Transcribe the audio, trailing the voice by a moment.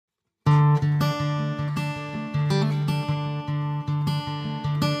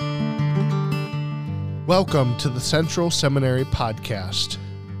Welcome to the Central Seminary Podcast.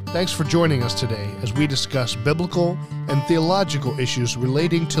 Thanks for joining us today as we discuss biblical and theological issues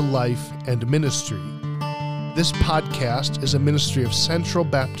relating to life and ministry. This podcast is a ministry of Central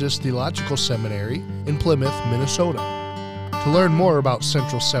Baptist Theological Seminary in Plymouth, Minnesota. To learn more about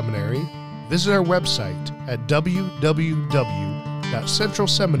Central Seminary, visit our website at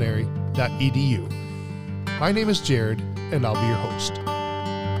www.centralseminary.edu. My name is Jared, and I'll be your host.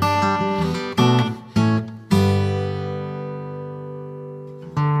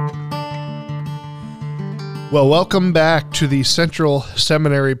 Well, welcome back to the Central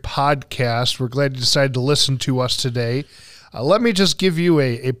Seminary Podcast. We're glad you decided to listen to us today. Let me just give you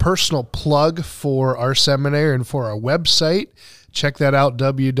a personal plug for our seminary and for our website. Check that out,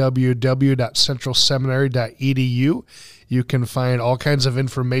 www.centralseminary.edu. You can find all kinds of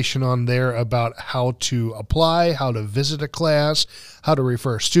information on there about how to apply, how to visit a class, how to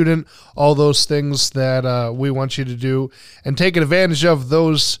refer a student, all those things that we want you to do, and take advantage of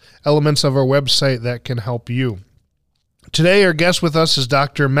those elements of our website that can help you. Today, our guest with us is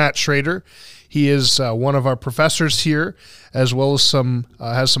Dr. Matt Shrader. He is one of our professors here, as well as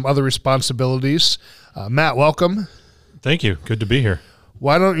has some other responsibilities. Matt, welcome. Thank you. Good to be here.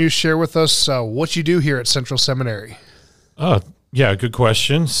 Why don't you share with us what you do here at Central Seminary? Yeah, good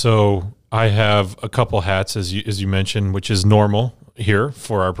question. So I have a couple hats, as you mentioned, which is normal here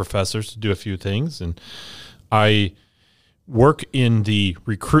for our professors to do a few things. And I work in the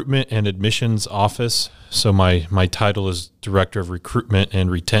recruitment and admissions office. So my title is Director of Recruitment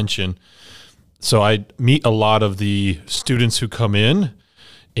and Retention. So I meet a lot of the students who come in,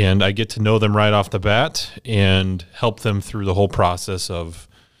 and I get to know them right off the bat and help them through the whole process of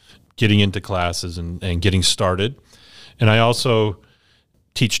getting into classes and getting started. And I also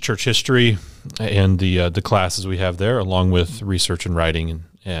teach church history and the classes we have there, along with research and writing.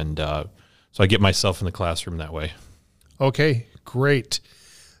 And so I get myself in the classroom that way. Okay, great.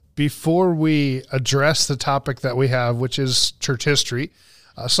 Before we address the topic that we have, which is church history,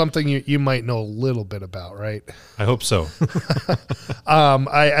 something you might know a little bit about, right? I hope so.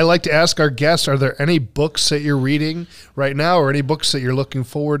 I like to ask our guests, are there any books that you're reading right now or any books that you're looking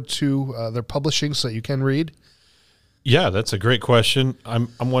forward to their publishing so that you can read? Yeah, that's a great question. I'm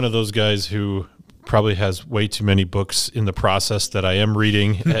one of those guys who probably has way too many books in the process that I am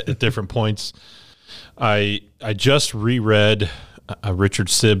reading at different points. I just reread Richard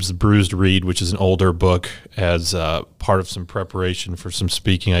Sibb's Bruised Reed, which is an older book, as part of some preparation for some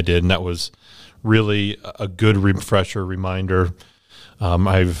speaking I did, and that was really a good refresher reminder. I'm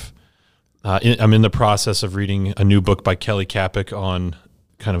in the process of reading a new book by Kelly Kapic on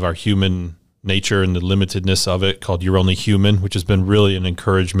kind of our human nature and the limitedness of it, called You're Only Human, which has been really an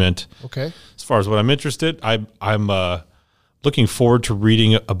encouragement. Okay. As far as what I'm interested, I'm looking forward to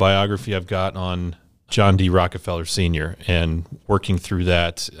reading a biography I've got on John D. Rockefeller Sr. and working through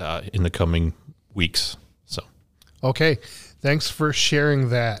that in the coming weeks. So, okay, thanks for sharing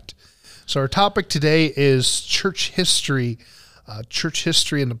that. So our topic today is church history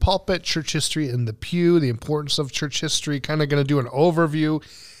in the pulpit, church history in the pew, the importance of church history, kind of going to do an overview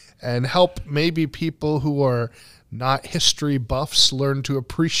and help maybe people who are not history buffs learn to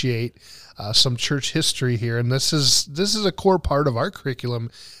appreciate some church history here. And this is a core part of our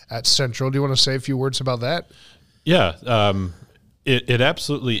curriculum at Central. Do you want to say a few words about that? Yeah, it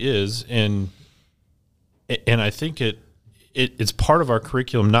absolutely is. And I think it's part of our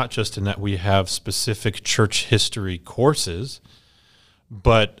curriculum, not just in that we have specific church history courses,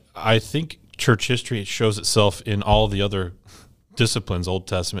 but I think church history shows itself in all the other disciplines, Old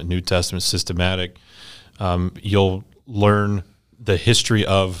Testament, New Testament, systematic. You'll learn the history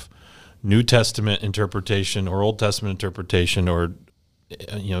of New Testament interpretation or Old Testament interpretation, or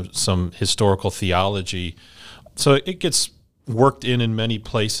some historical theology. So it gets worked in many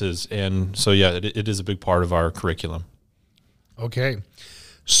places, and so yeah, it is a big part of our curriculum. Okay,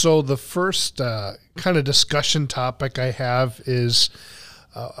 so the first kind of discussion topic I have is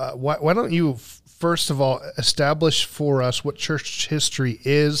why don't you first of all establish for us what church history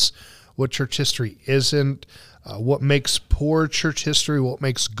is, what church history isn't, what makes poor church history, what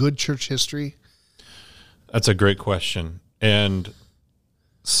makes good church history? That's a great question. And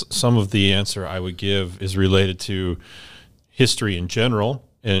some of the answer I would give is related to history in general,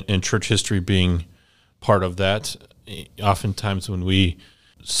 and church history being part of that. Oftentimes when we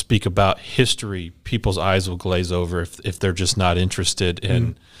speak about history, people's eyes will glaze over if they're just not interested,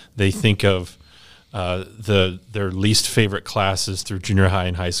 and they think of their least favorite classes through junior high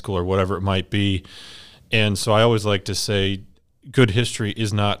and high school or whatever it might be. And so I always like to say good history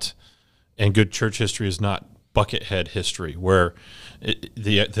is not, and good church history is not bucket head history, where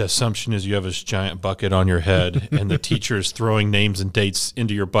the assumption is you have this giant bucket on your head and the teacher is throwing names and dates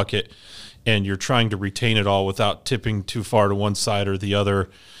into your bucket and you're trying to retain it all without tipping too far to one side or the other.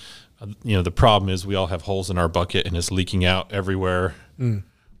 The problem is we all have holes in our bucket and it's leaking out everywhere.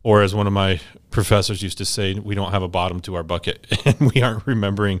 Or as one of my professors used to say, we don't have a bottom to our bucket and we aren't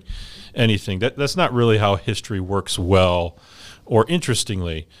remembering anything. That's not really how history works well or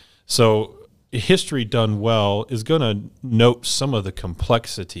interestingly. So history done well is going to note some of the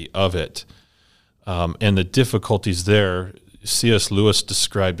complexity of it and the difficulties there. C.S. Lewis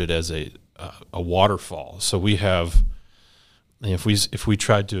described it as a waterfall. So we have, if we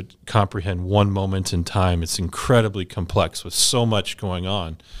tried to comprehend one moment in time, it's incredibly complex with so much going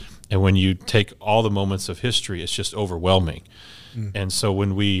on. And when you take all the moments of history, it's just overwhelming. And so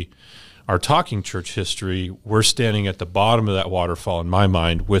when we are talking church history, we're standing at the bottom of that waterfall, in my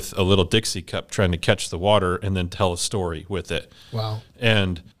mind, with a little Dixie cup trying to catch the water and then tell a story with it. Wow.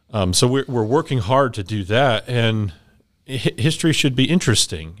 And so we're working hard to do that. And history should be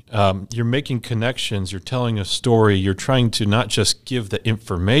interesting. You're making connections. You're telling a story. You're trying to not just give the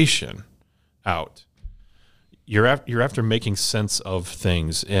information out. You're after making sense of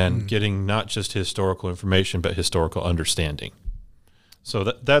things and getting not just historical information, but historical understanding. So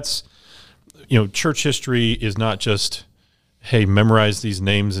that's, church history is not just, hey, memorize these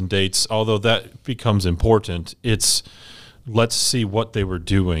names and dates, although that becomes important. It's, let's see what they were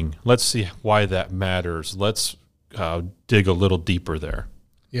doing. Let's see why that matters. Let's dig a little deeper there.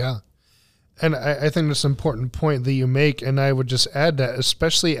 Yeah. And I think that's an important point that you make. And I would just add that,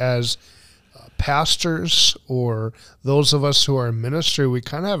 especially as pastors or those of us who are in ministry, we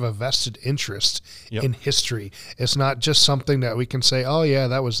kind of have a vested interest in history. It's not just something that we can say, oh, yeah,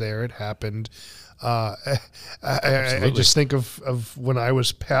 that was there. It happened. I just think of when I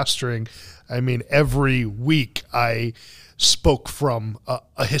was pastoring. I mean, every week I spoke from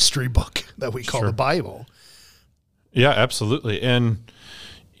a history book that we call the Bible. Yeah, absolutely. And,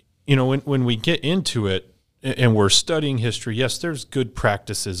 when we get into it and we're studying history, yes, there's good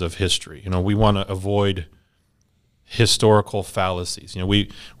practices of history. We want to avoid historical fallacies.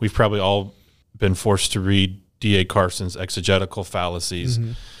 We've probably all been forced to read D.A. Carson's exegetical fallacies.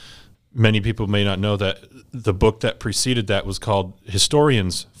 Many people may not know that the book that preceded that was called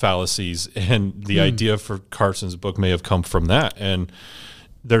Historians' Fallacies, and the idea for Carson's book may have come from that. And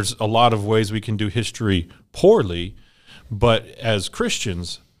there's a lot of ways we can do history poorly, but as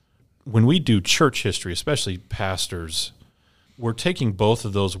Christians, when we do church history, especially pastors, we're taking both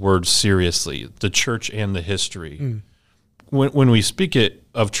of those words seriously, the church and the history. When we speak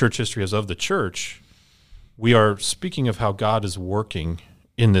of church history as of the church, we are speaking of how God is working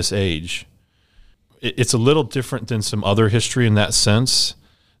in this age. It's a little different than some other history in that sense.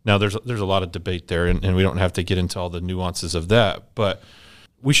 Now, there's a lot of debate there, and we don't have to get into all the nuances of that, but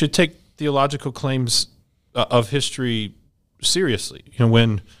we should take theological claims of history seriously.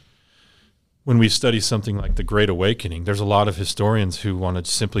 When we study something like the Great Awakening, there's a lot of historians who want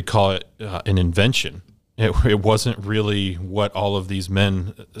to simply call it an invention. It wasn't really what all of these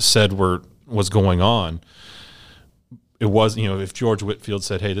men said was going on. It was, if George Whitefield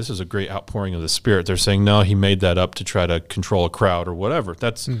said, hey, this is a great outpouring of the Spirit, they're saying, no, he made that up to try to control a crowd or whatever.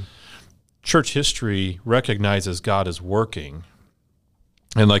 That's church history recognizes God is working.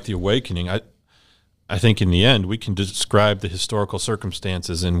 And like the Awakening, I think in the end, we can describe the historical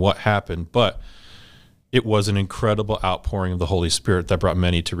circumstances and what happened, but it was an incredible outpouring of the Holy Spirit that brought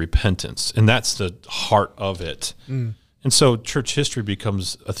many to repentance. And that's the heart of it. And so church history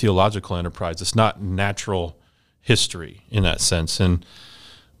becomes a theological enterprise. It's not natural history in that sense.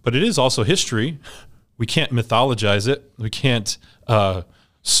 But it is also history. We can't mythologize it. We can't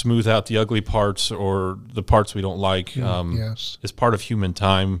smooth out the ugly parts or the parts we don't like. It's part of human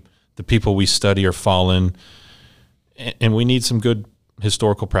time. The people we study are fallen, and we need some good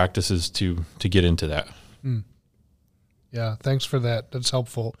historical practices to get into that. Yeah, thanks for that. That's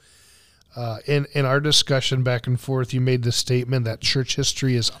helpful. In our discussion back and forth, you made the statement that church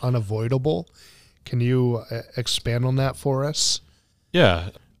history is unavoidable. Can you expand on that for us? Yeah,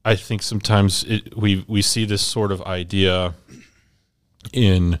 I think sometimes we see this sort of idea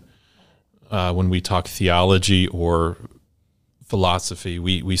in when we talk theology or philosophy.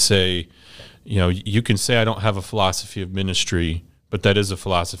 We say, you can say I don't have a philosophy of ministry, but that is a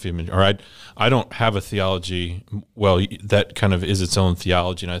philosophy of ministry. Or I don't have a theology. Well, that kind of is its own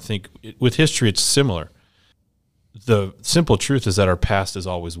theology. And I think with history, it's similar. The simple truth is that our past is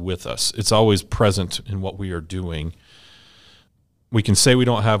always with us. It's always present in what we are doing. We can say we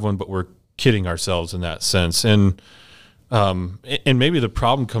don't have one, but we're kidding ourselves in that sense. And maybe the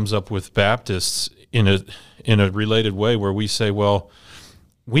problem comes up with Baptists in a related way where we say, well,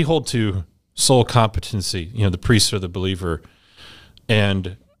 we hold to soul competency, the priest or the believer,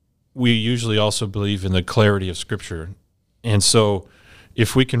 and we usually also believe in the clarity of Scripture. And so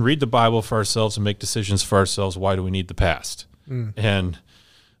if we can read the Bible for ourselves and make decisions for ourselves, why do we need the past? And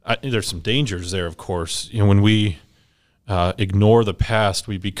there's some dangers there, of course. When we ignore the past,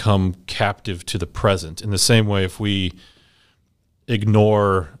 we become captive to the present. In the same way, if we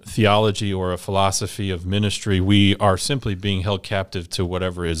ignore theology or a philosophy of ministry, we are simply being held captive to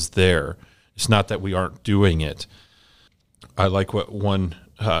whatever is there. It's not that we aren't doing it. I like what one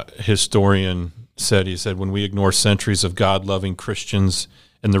historian said. He said, when we ignore centuries of God-loving Christians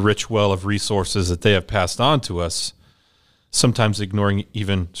and the rich well of resources that they have passed on to us, sometimes ignoring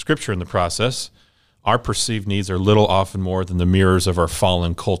even Scripture in the process, our perceived needs are little often more than the mirrors of our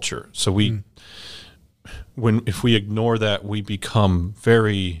fallen culture. So if we ignore that, we become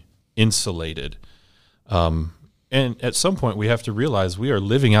very insulated. And at some point, we have to realize we are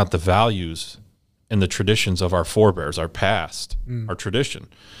living out the values and the traditions of our forebears, our past, our tradition.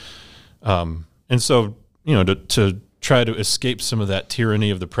 And so, to try to escape some of that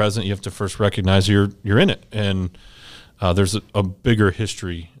tyranny of the present, you have to first recognize you're in it. And there's a bigger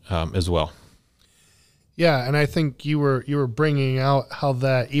history as well. Yeah, and I think you were bringing out how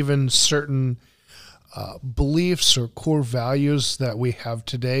that even certain beliefs or core values that we have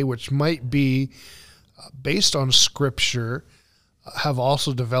today, which might be based on Scripture, have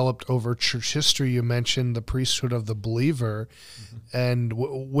also developed over church history. You mentioned the priesthood of the believer, and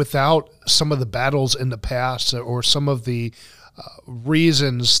without some of the battles in the past or some of the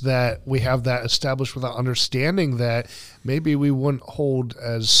reasons that we have that established, without understanding that, maybe we wouldn't hold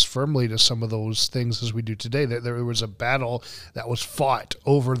as firmly to some of those things as we do today. That there was a battle that was fought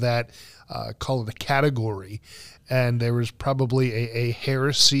over that, call it a category, and there was probably a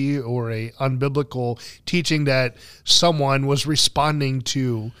heresy or a unbiblical teaching that someone was responding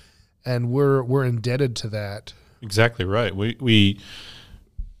to, and we're indebted to that. Exactly right. We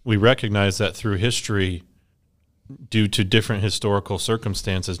recognize that through history, due to different historical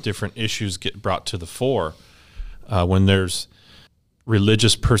circumstances, different issues get brought to the fore. When there's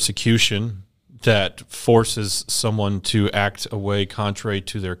religious persecution that forces someone to act a way contrary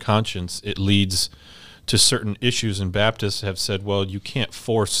to their conscience, it leads to certain issues. And Baptists have said, well, you can't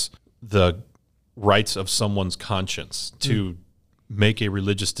force the rights of someone's conscience to make a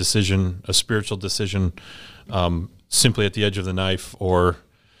religious decision, a spiritual decision, simply at the edge of the knife, or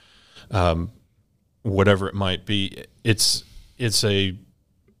whatever it might be. It's a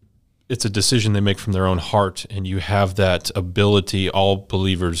decision they make from their own heart, and you have that ability. All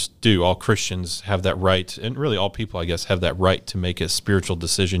believers do. All Christians have that right, and really all people, I guess, have that right to make a spiritual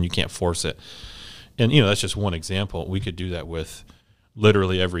decision. You can't force it. And, that's just one example. We could do that with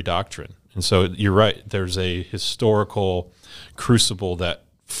literally every doctrine. And so you're right. There's a historical crucible that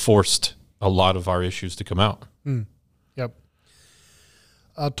forced a lot of our issues to come out. Yep.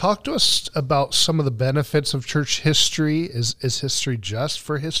 Talk to us about some of the benefits of church history. Is history just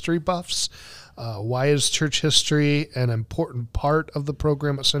for history buffs? Why is church history an important part of the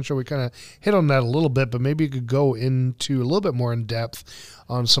program at Central? We kind of hit on that a little bit, but maybe you could go into a little bit more in depth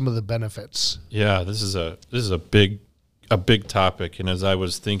on some of the benefits. Yeah, this is a big topic, and as I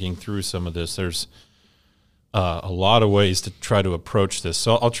was thinking through some of this, there's a lot of ways to try to approach this.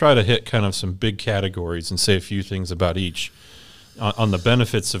 So I'll try to hit kind of some big categories and say a few things about each. On the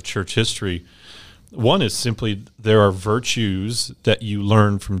benefits of church history, one is simply there are virtues that you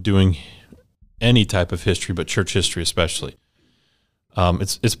learn from doing any type of history, but church history especially.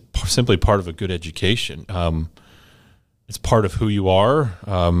 It's simply part of a good education. It's part of who you are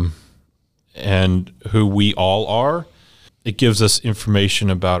and who we all are. It gives us information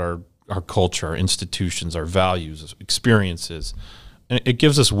about our culture, our institutions, our values, experiences. And it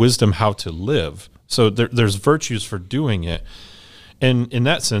gives us wisdom how to live. So there's virtues for doing it. And in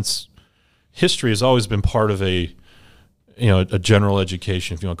that sense, history has always been part of a general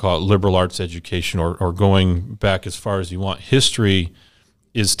education, if you want to call it liberal arts education, or going back as far as you want. History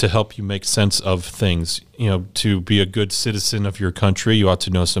is to help you make sense of things. To be a good citizen of your country, you ought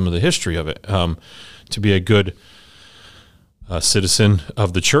to know some of the history of it. To be a good citizen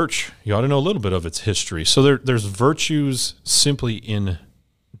of the church, you ought to know a little bit of its history. So there's virtues simply in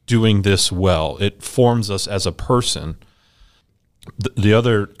doing this well. It forms us as a person. The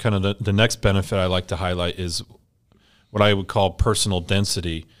other kind of the next benefit I like to highlight is what I would call personal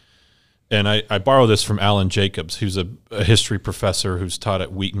density. And I borrow this from Alan Jacobs, who's a history professor who's taught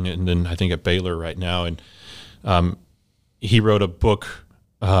at Wheaton and then I think at Baylor right now. And he wrote a book,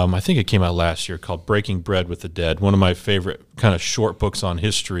 I think it came out last year, called Breaking Bread with the Dead, one of my favorite kind of short books on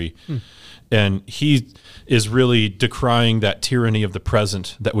history. And he is really decrying that tyranny of the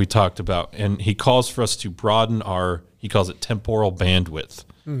present that we talked about. And he calls for us to broaden he calls it temporal bandwidth.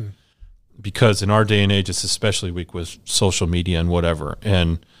 Because in our day and age, it's especially weak with social media and whatever.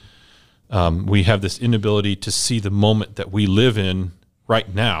 And we have this inability to see the moment that we live in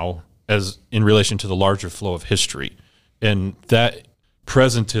right now as in relation to the larger flow of history. And that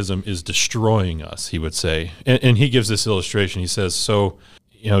presentism is destroying us, he would say. And he gives this illustration. He says, so,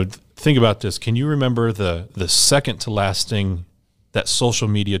 think about this. Can you remember the second to last thing that social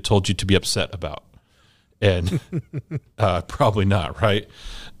media told you to be upset about? And probably not, right?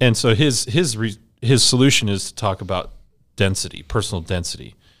 And so his solution is to talk about density, personal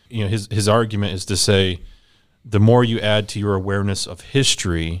density. His argument is to say, the more you add to your awareness of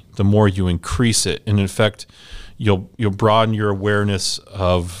history, the more you increase it. And in fact, you'll broaden your awareness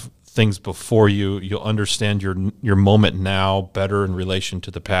of things before you. You'll understand your moment now better in relation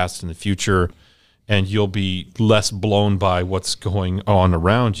to the past and the future, and you'll be less blown by what's going on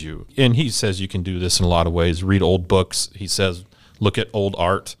around you. And he says you can do this in a lot of ways. Read old books. He says, look at old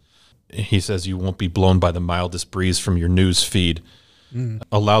art. He says you won't be blown by the mildest breeze from your news feed.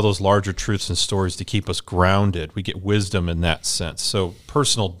 Allow those larger truths and stories to keep us grounded. We get wisdom in that sense. So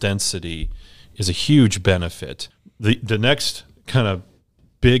personal density is a huge benefit. The next kind of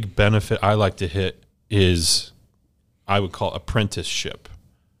big benefit I like to hit is, I would call, apprenticeship.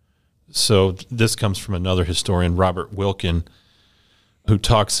 So this comes from another historian, Robert Wilkin, who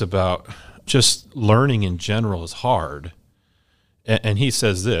talks about just learning in general is hard. And he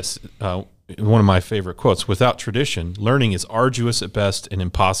says this, one of my favorite quotes: without tradition, learning is arduous at best and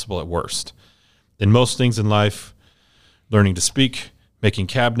impossible at worst. In most things in life, learning to speak, making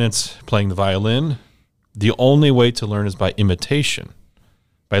cabinets, playing the violin, the only way to learn is by imitation,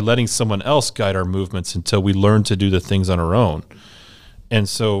 by letting someone else guide our movements until we learn to do the things on our own. And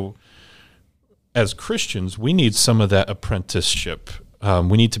so as Christians, we need some of that apprenticeship.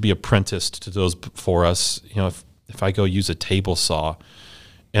 We need to be apprenticed to those before us. If I go use a table saw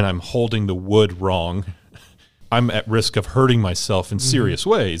and I'm holding the wood wrong, I'm at risk of hurting myself in serious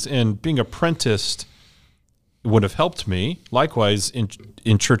ways. And being apprenticed would have helped me. Likewise,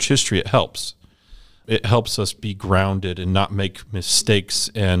 in church history, it helps. It helps us be grounded and not make mistakes,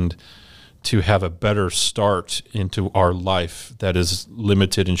 and to have a better start into our life that is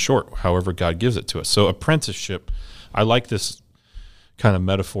limited and short, however God gives it to us. So apprenticeship, I like this kind of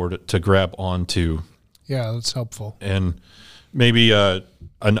metaphor to grab onto. Yeah, that's helpful. And maybe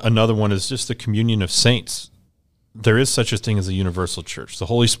another one is just the communion of saints. There is such a thing as a universal church. The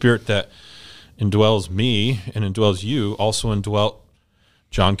Holy Spirit that indwells me and indwells you also indwelt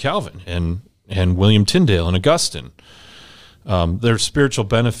John Calvin and William Tyndale and Augustine. There's spiritual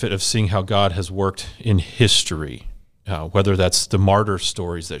benefit of seeing how God has worked in history, whether that's the martyr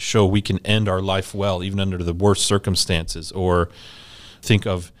stories that show we can end our life well, even under the worst circumstances, or think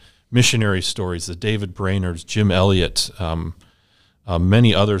of missionary stories, the David Brainards, Jim Elliot,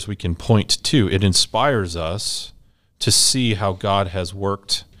 many others we can point to. It inspires us to see how God has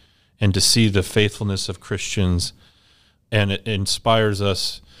worked and to see the faithfulness of Christians, and it inspires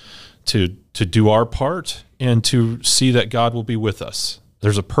us to do our part and to see that God will be with us.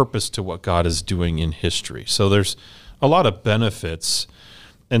 There's a purpose to what God is doing in history. So there's a lot of benefits.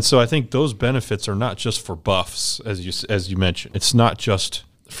 And so I think those benefits are not just for buffs, as you mentioned. It's not just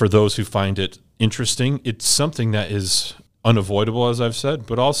for those who find it interesting. It's something that is unavoidable, as I've said,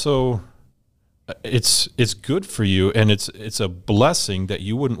 but also it's good for you, and it's a blessing that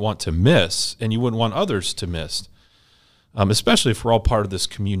you wouldn't want to miss, and you wouldn't want others to miss, especially if we're all part of this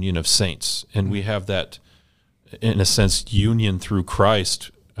communion of saints, and we have that, in a sense, union through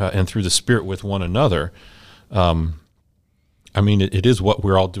Christ and through the Spirit with one another. It is what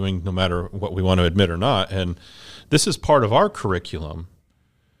we're all doing, no matter what we want to admit or not, and this is part of our curriculum,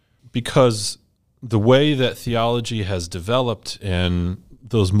 because the way that theology has developed and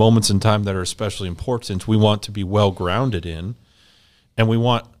those moments in time that are especially important, we want to be well grounded in, and we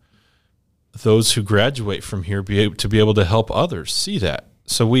want those who graduate from here to be able to help others see that.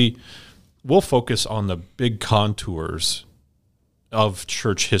 So we'll focus on the big contours of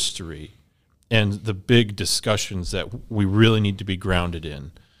church history and the big discussions that we really need to be grounded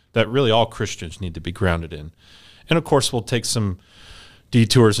in, that really all Christians need to be grounded in. And of course, we'll take some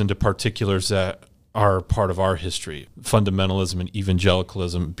detours into particulars that are part of our history. Fundamentalism and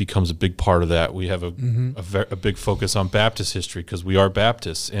evangelicalism becomes a big part of that. We have a big focus on Baptist history because we are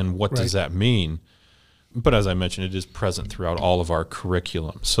Baptists, and what does that mean? But as I mentioned, it is present throughout all of our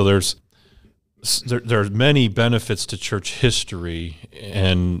curriculum. So there's many benefits to church history,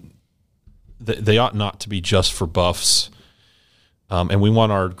 and they ought not to be just for buffs. And we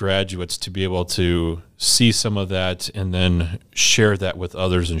want our graduates to be able to see some of that and then share that with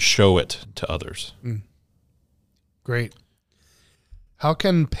others and show it to others. Great. How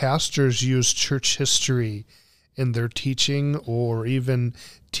can pastors use church history in their teaching, or even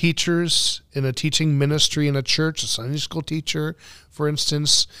teachers in a teaching ministry in a church, a Sunday school teacher, for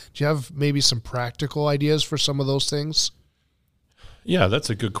instance? Do you have maybe some practical ideas for some of those things? Yeah, that's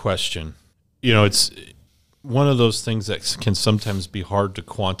a good question. It's one of those things that can sometimes be hard to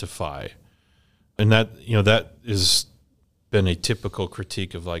quantify. And that has been a typical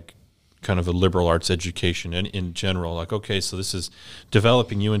critique of like kind of a liberal arts education and in general, like, okay, so this is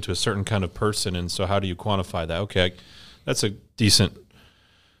developing you into a certain kind of person. And so how do you quantify that? Okay, that's a decent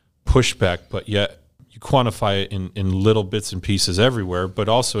pushback, but yet you quantify it in little bits and pieces everywhere, but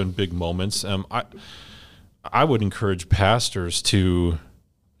also in big moments. I would encourage pastors to,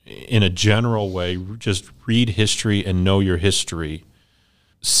 in a general way, just read history and know your history.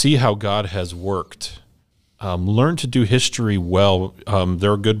 See how God has worked. Learn to do history well.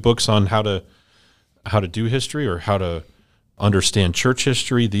 There are good books on how to do history or how to understand church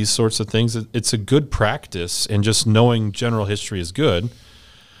history, these sorts of things. It's a good practice, and just knowing general history is good.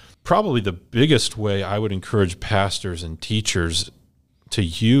 Probably the biggest way I would encourage pastors and teachers to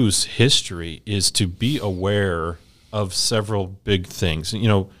use history is to be aware of several big things.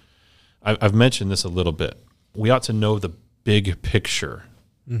 I've mentioned this a little bit. We ought to know the big picture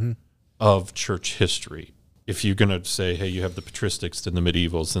of church history. If you're going to say, hey, you have the patristics, then the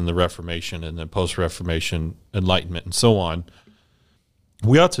medievals, then the Reformation, and then post-Reformation, Enlightenment, and so on,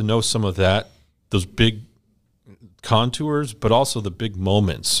 we ought to know some of that, those big contours, but also the big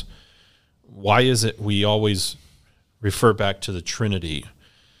moments. Why is it we always refer back to the Trinity?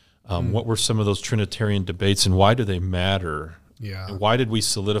 What were some of those Trinitarian debates, and why do they matter? Yeah. And why did we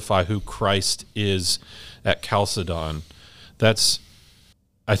solidify who Christ is at Chalcedon? That's,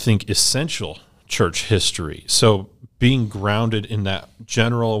 I think, essential church history. So being grounded in that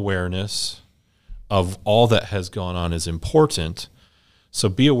general awareness of all that has gone on is important. So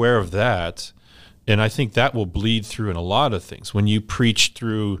be aware of that. And I think that will bleed through in a lot of things. When you preach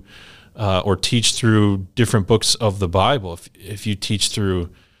through or teach through different books of the Bible, if you teach through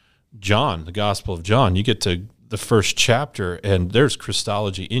John, the Gospel of John, you get to the first chapter and there's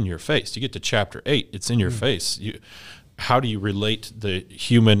Christology in your face. You get to chapter 8, it's in your face. How do you relate the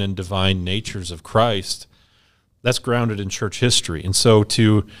human and divine natures of Christ? That's grounded in church history. And so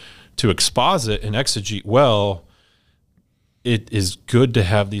to exposit and exegete well, it is good to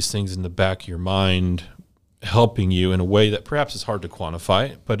have these things in the back of your mind, helping you in a way that perhaps is hard to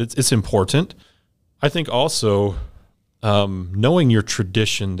quantify, but it's important. I think also knowing your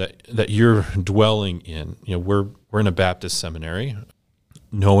tradition that you're dwelling in. We're in a Baptist seminary.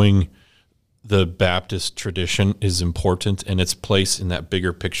 Knowing the Baptist tradition is important, and its place in that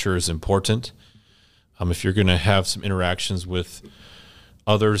bigger picture is important. If you're going to have some interactions with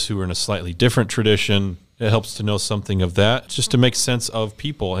others who are in a slightly different tradition, it helps to know something of that, just to make sense of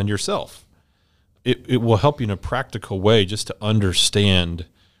people and yourself. It will help you in a practical way just to understand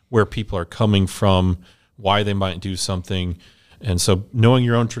where people are coming from, why they might do something. And so knowing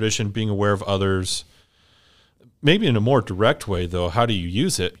your own tradition, being aware of others. Maybe in a more direct way, though, how do you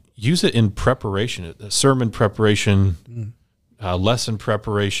use it? Use it in preparation, sermon preparation, lesson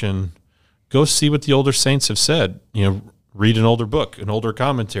preparation. Go see what the older saints have said. Read an older book, an older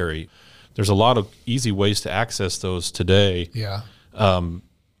commentary. There's a lot of easy ways to access those today. Yeah.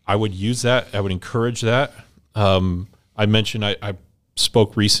 I would use that. I would encourage that. I mentioned I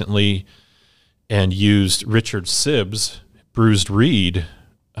spoke recently and used Richard Sibb's Bruised Reed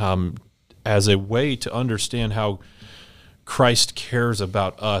as a way to understand how Christ cares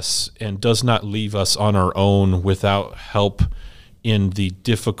about us and does not leave us on our own without help in the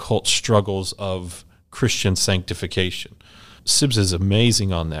difficult struggles of Christian sanctification. Sibbs is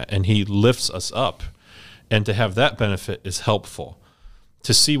amazing on that, and he lifts us up. And to have that benefit is helpful.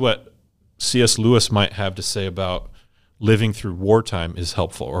 To see what C.S. Lewis might have to say about living through wartime is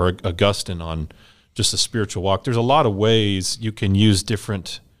helpful, or Augustine on just a spiritual walk. There's a lot of ways you can use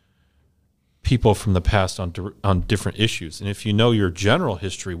different people from the past on different issues. And if you know your general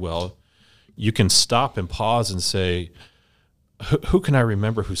history well, you can stop and pause and say, who can I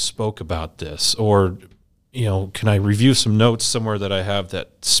remember who spoke about this? Or, can I review some notes somewhere that I have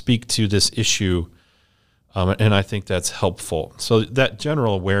that speak to this issue? And I think that's helpful. So that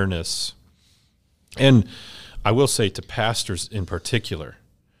general awareness, and I will say to pastors in particular,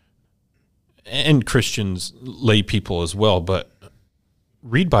 and Christians, lay people as well, but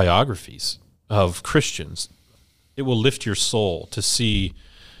read biographies of Christians. It will lift your soul to see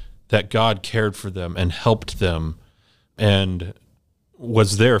that God cared for them and helped them. And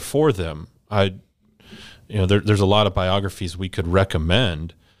was there for them. There's a lot of biographies we could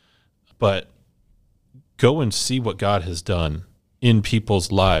recommend, but go and see what God has done in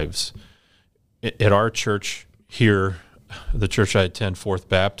people's lives. At our church here, the church I attend, Fourth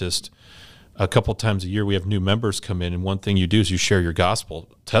Baptist, a couple times a year we have new members come in, and one thing you do is you share your gospel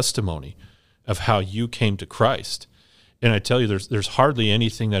testimony of how you came to Christ. And I tell you, there's hardly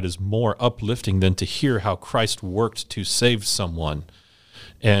anything that is more uplifting than to hear how Christ worked to save someone.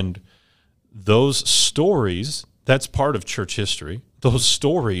 And those stories, that's part of church history. Those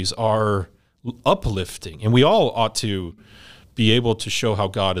stories are uplifting, and we all ought to be able to show how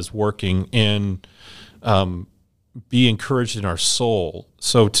God is working and be encouraged in our soul.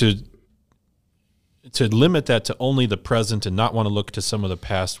 So to limit that to only the present and not want to look to some of the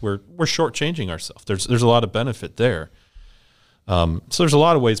past, we're shortchanging ourselves. There's a lot of benefit there. So there's a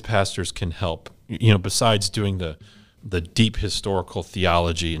lot of ways pastors can help, besides doing the deep historical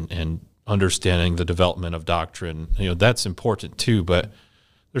theology and understanding the development of doctrine. That's important too, but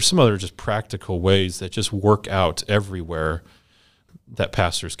there's some other just practical ways that just work out everywhere that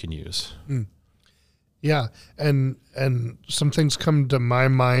pastors can use. Yeah, and some things come to my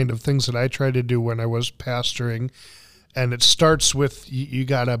mind of things that I tried to do when I was pastoring, and it starts with you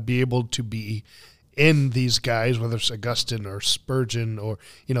got to be able to be in these guys, whether it's Augustine or Spurgeon or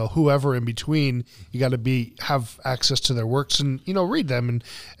whoever in between. You got to have access to their works and read them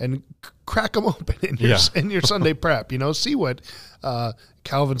and crack them open in your Sunday prep. See what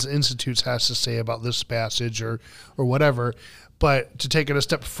Calvin's Institutes has to say about this passage or whatever. But to take it a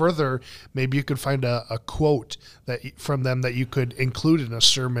step further, maybe you could find a quote from them that you could include in a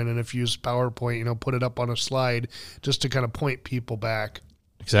sermon, and if you use PowerPoint, put it up on a slide just to kind of point people back.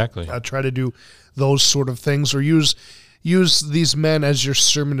 Exactly. Try to do those sort of things, or use these men as your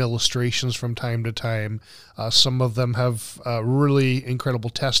sermon illustrations from time to time. Some of them have really incredible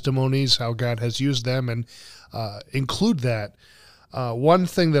testimonies, how God has used them, and include that. One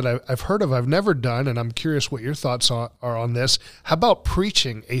thing that I've heard of, I've never done, and I'm curious what your thoughts are on this. How about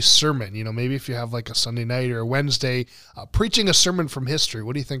preaching a sermon? Maybe if you have like a Sunday night or a Wednesday, preaching a sermon from history.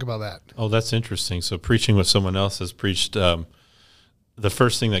 What do you think about that? Oh, that's interesting. So preaching what someone else has preached. The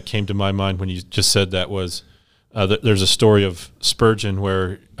first thing that came to my mind when you just said that was there's a story of Spurgeon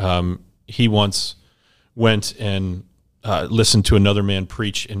where he once went and listened to another man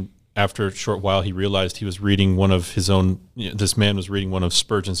preach, and after a short while, he realized he was reading one of his own. This man was reading one of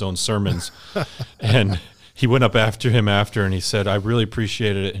Spurgeon's own sermons, and he went up after him and he said, "I really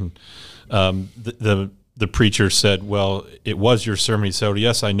appreciated it." And the preacher said, "Well, it was your sermon." He said, "Oh,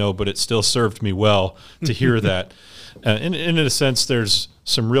 yes, I know, but it still served me well to hear that." And in a sense, there's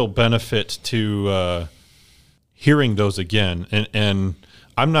some real benefit to hearing those again. And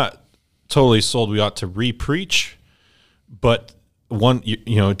I'm not totally sold we ought to re-preach, but one,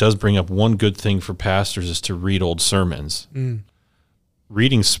 it does bring up one good thing for pastors is to read old sermons.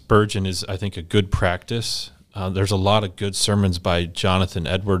 Reading Spurgeon is, I think, a good practice. There's a lot of good sermons by Jonathan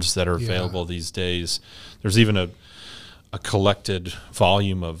Edwards that are available these days. There's even a collected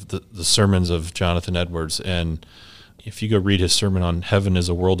volume of the sermons of Jonathan Edwards. And if you go read his sermon on Heaven is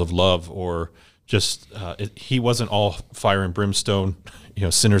a World of Love, or just he wasn't all fire and brimstone,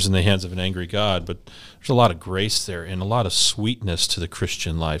 sinners in the hands of an angry God, but there's a lot of grace there and a lot of sweetness to the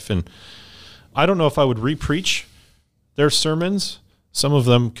Christian life. And I don't know if I would re-preach their sermons. Some of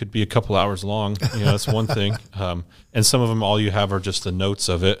them could be a couple hours long. That's one thing. And some of them, all you have are just the notes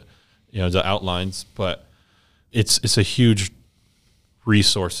of it, the outlines. But it's a huge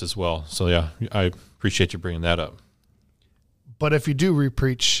resource as well. So, yeah, I appreciate you bringing that up. But if you do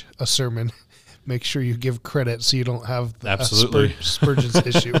re-preach a sermon, make sure you give credit so you don't have the Spurgeon's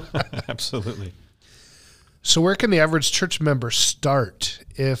issue. Absolutely. So where can the average church member start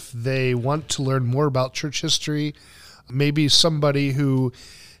if they want to learn more about church history? Maybe somebody who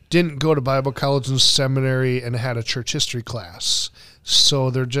didn't go to Bible college and seminary and had a church history class. So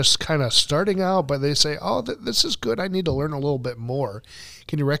they're just kind of starting out, but they say, oh, this is good. I need to learn a little bit more.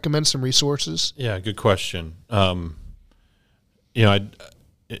 Can you recommend some resources? Yeah, good question.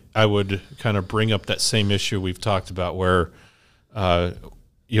 I would kind of bring up that same issue we've talked about where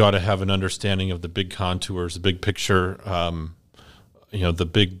you ought to have an understanding of the big contours, the big picture, the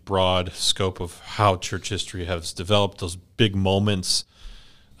big broad scope of how church history has developed, those big moments,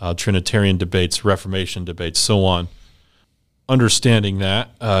 Trinitarian debates, Reformation debates, so on. Understanding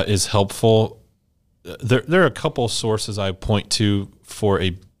that is helpful. There are a couple sources I point to for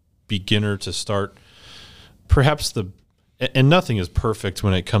a beginner to start. Perhaps and nothing is perfect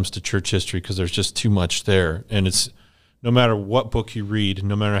when it comes to church history because there's just too much there. And it's no matter what book you read,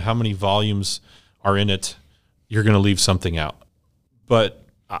 no matter how many volumes are in it, you're going to leave something out. But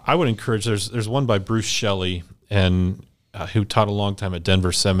I would encourage, there's one by Bruce Shelley, and who taught a long time at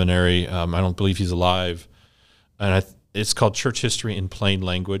Denver Seminary. I don't believe he's alive. And it's called Church History in Plain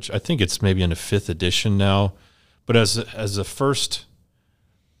Language. I think it's maybe in the 5th edition now. But as a first,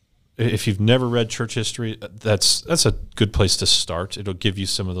 if you've never read church history, that's a good place to start. It'll give you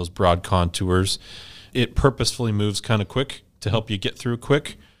some of those broad contours. It purposefully moves kind of quick to help you get through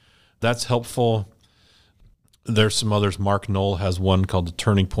quick. That's helpful. There's some others. Mark Knoll has one called The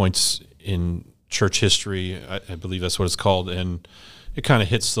Turning Points in Church History. I believe that's what it's called. And it kind of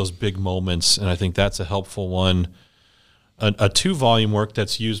hits those big moments, and I think that's a helpful one. A 2-volume work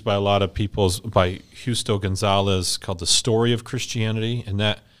that's used by a lot of people is by Justo Gonzalez called The Story of Christianity, and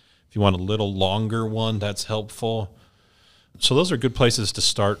that, if you want a little longer one, that's helpful. So those are good places to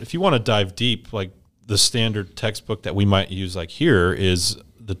start. If you want to dive deep, like the standard textbook that we might use like here is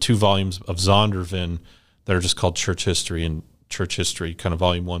the 2 volumes of Zondervan that are just called Church History and Church History, kind of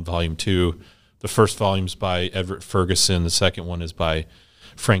Volume 1, Volume 2. The first volume's by Everett Ferguson. The second one is by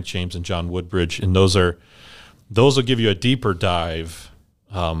Frank James and John Woodbridge. And those will give you a deeper dive,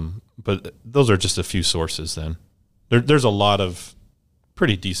 but those are just a few sources then. There's a lot of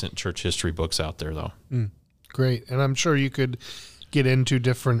pretty decent church history books out there, though. Great. And I'm sure you could get into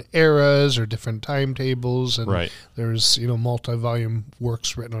different eras or different timetables, and right. There's multi-volume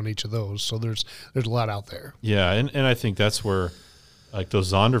works written on each of those. So there's a lot out there. Yeah, and I think that's where, like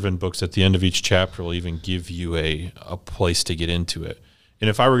those Zondervan books at the end of each chapter will even give you a place to get into it. And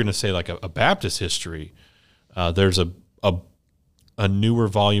if I were going to say like a Baptist history, there's a newer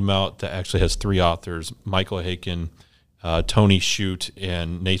volume out that actually has 3 authors, Michael Haken, Tony Shute,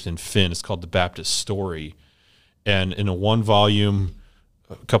 and Nathan Finn. It's called The Baptist Story. And in a 1-volume,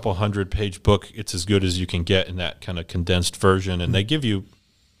 a couple 100-page book, it's as good as you can get in that kind of condensed version. And they give you,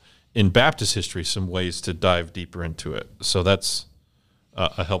 in Baptist history, some ways to dive deeper into it. So that's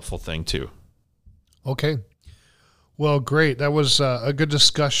a helpful thing too. Okay. Well, great. That was a good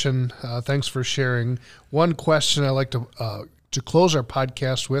discussion. Thanks for sharing. One question I like to close our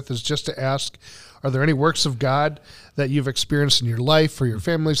podcast with is just to ask, are there any works of God that you've experienced in your life or your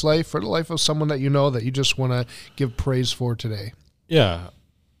family's life or the life of someone that you know that you just want to give praise for today? Yeah,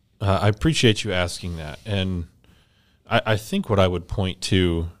 I appreciate you asking that. And I think what I would point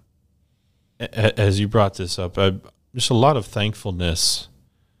to, as you brought this up, just a lot of thankfulness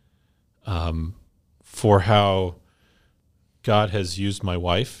for how God has used my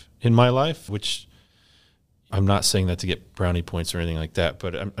wife in my life, which I'm not saying that to get brownie points or anything like that,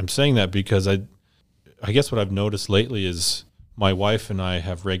 but I'm saying that because I guess what I've noticed lately is my wife and I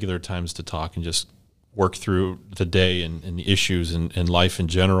have regular times to talk and just work through the day and the issues and life in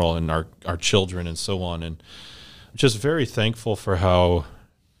general and our children and so on. And just very thankful for how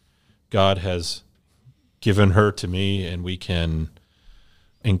God has given her to me, and we can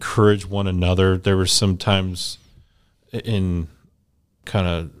encourage one another. There were some times in kind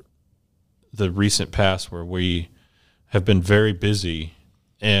of the recent past where we have been very busy,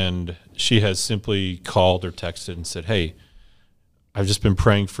 and she has simply called or texted and said, "Hey, I've just been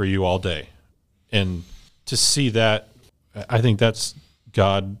praying for you all day." And to see that, I think that's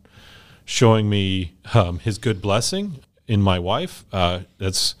God showing me his good blessing in my wife.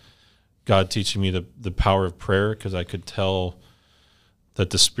 That's God teaching me the power of prayer, because I could tell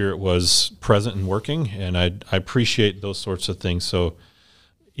that the Spirit was present and working, and I appreciate those sorts of things. So,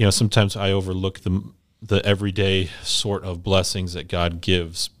 sometimes I overlook the everyday sort of blessings that God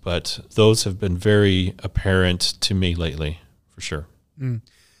gives, but those have been very apparent to me lately, for sure.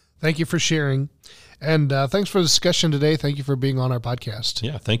 Thank you for sharing, and thanks for the discussion today. Thank you for being on our podcast.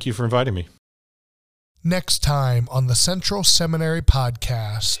 Yeah, thank you for inviting me. Next time on the Central Seminary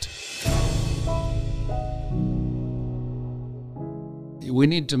Podcast. We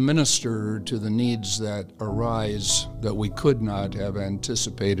need to minister to the needs that arise that we could not have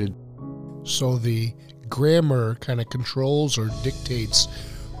anticipated. So the grammar kind of controls or dictates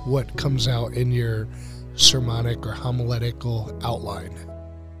what comes out in your sermonic or homiletical outline.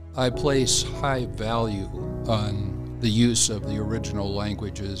 I place high value on the use of the original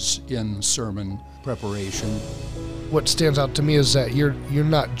languages in sermon preparation. What stands out to me is that you're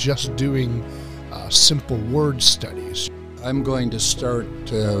not just doing simple word studies. I'm going to start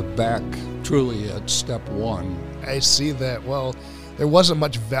back truly at step one. I see that, well, there wasn't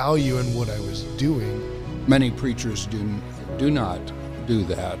much value in what I was doing. Many preachers do not do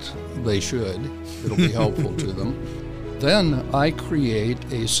that. They should. It'll be helpful to them. Then I create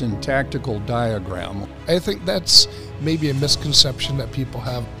a syntactical diagram. I think that's maybe a misconception that people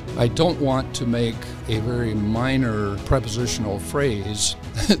have. I don't want to make a very minor prepositional phrase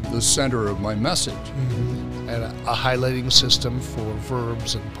the center of my message. and a highlighting system for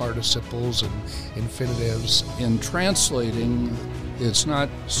verbs and participles and infinitives. In translating, it's not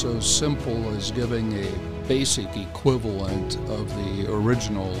so simple as giving a basic equivalent of the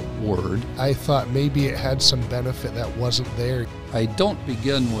original word. I thought maybe it had some benefit that wasn't there. I don't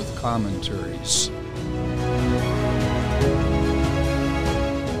begin with commentaries.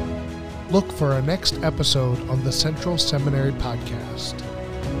 Look for our next episode on the Central Seminary Podcast.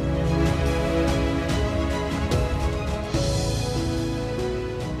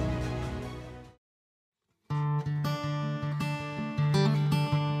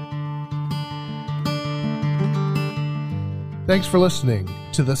 Thanks for listening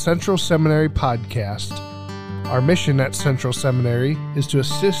to the Central Seminary Podcast. Our mission at Central Seminary is to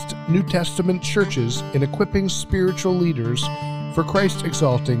assist New Testament churches in equipping spiritual leaders for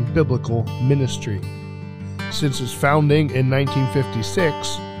Christ-exalting biblical ministry. Since its founding in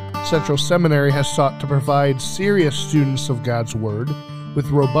 1956, Central Seminary has sought to provide serious students of God's Word with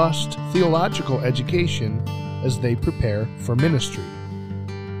robust theological education as they prepare for ministry.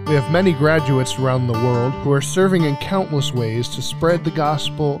 We have many graduates around the world who are serving in countless ways to spread the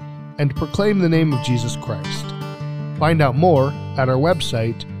gospel and proclaim the name of Jesus Christ. Find out more at our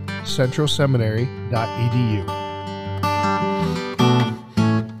website, centralseminary.edu.